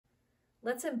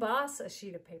let's emboss a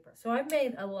sheet of paper. So I've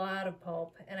made a lot of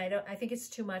pulp, and I think it's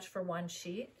too much for one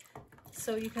sheet.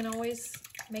 So you can always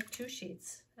make 2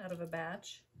 sheets out of a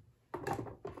batch.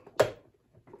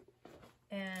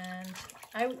 And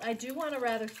I do want a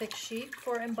rather thick sheet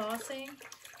for embossing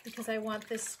because I want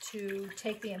this to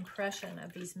take the impression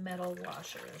of these metal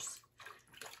washers.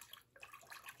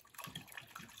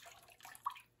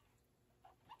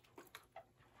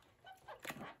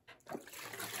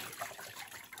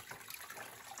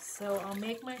 So I'll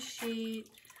make my sheet.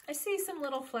 I see some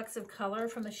little flecks of color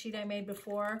from the sheet I made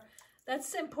before.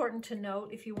 That's important to note.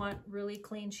 If you want really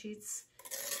clean sheets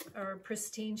or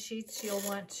pristine sheets, you'll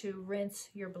want to rinse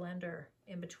your blender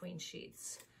in between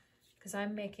sheets because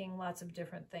I'm making lots of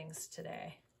different things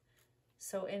today.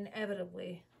 So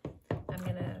inevitably, I'm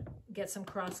gonna get some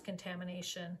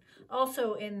cross-contamination.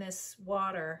 Also in this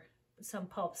water, some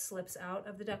pulp slips out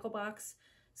of the decal box,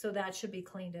 so that should be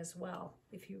cleaned as well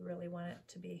if you really want it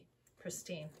to be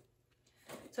pristine.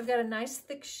 So I've got a nice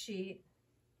thick sheet.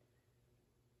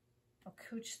 I'll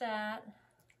cooch that.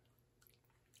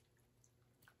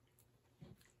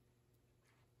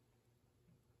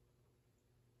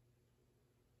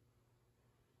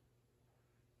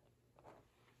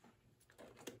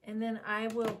 And then I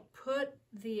will put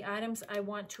the items I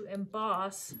want to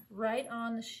emboss right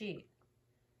on the sheet.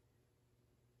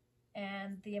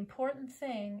 And the important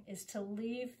thing is to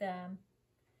leave them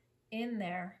in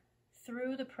there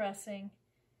through the pressing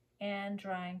and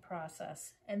drying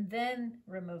process, and then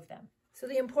remove them. So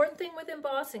the important thing with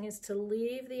embossing is to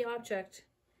leave the object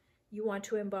you want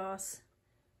to emboss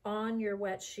on your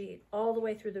wet sheet all the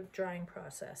way through the drying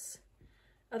process.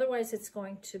 Otherwise, it's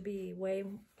going to be way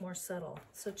more subtle.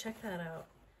 So check that out.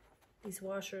 These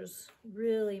washers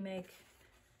really make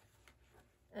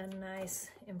a nice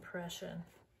impression.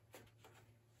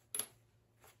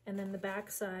 And then the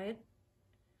back side,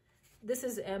 this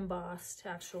is embossed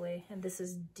actually, and this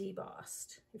is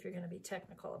debossed, if you're going to be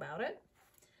technical about it.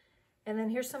 And then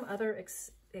here's some other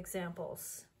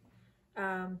examples.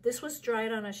 This was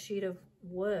dried on a sheet of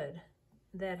wood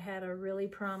that had a really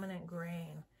prominent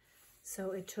grain.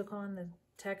 So it took on the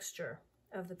texture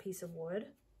of the piece of wood.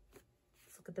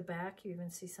 Let's look at the back. You even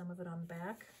see some of it on the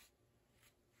back.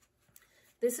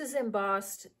 This is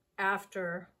embossed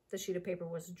after the sheet of paper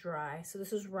was dry. So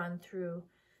this was run through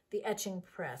the etching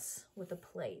press with a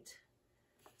plate.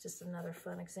 Just another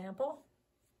fun example.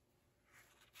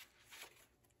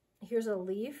 Here's a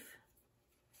leaf.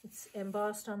 It's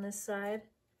embossed on this side,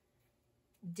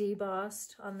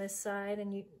 debossed on this side.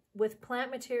 And with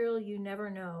plant material, you never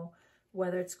know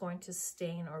whether it's going to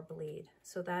stain or bleed.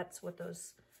 So that's what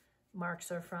those marks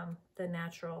are from, the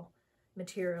natural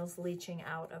materials leaching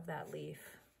out of that leaf.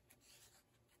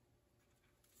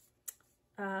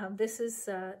 This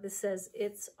says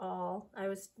It's All. I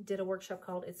did a workshop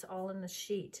called It's All in the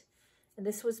Sheet. And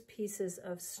this was pieces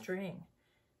of string,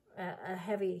 a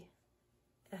heavy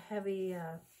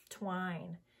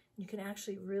twine. You can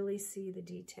actually really see the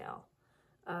detail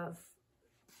of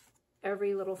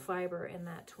every little fiber in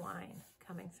that twine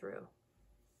coming through.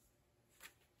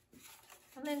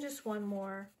 And then just one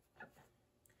more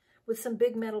with some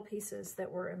big metal pieces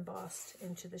that were embossed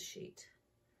into the sheet.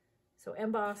 So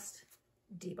embossed,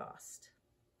 debossed.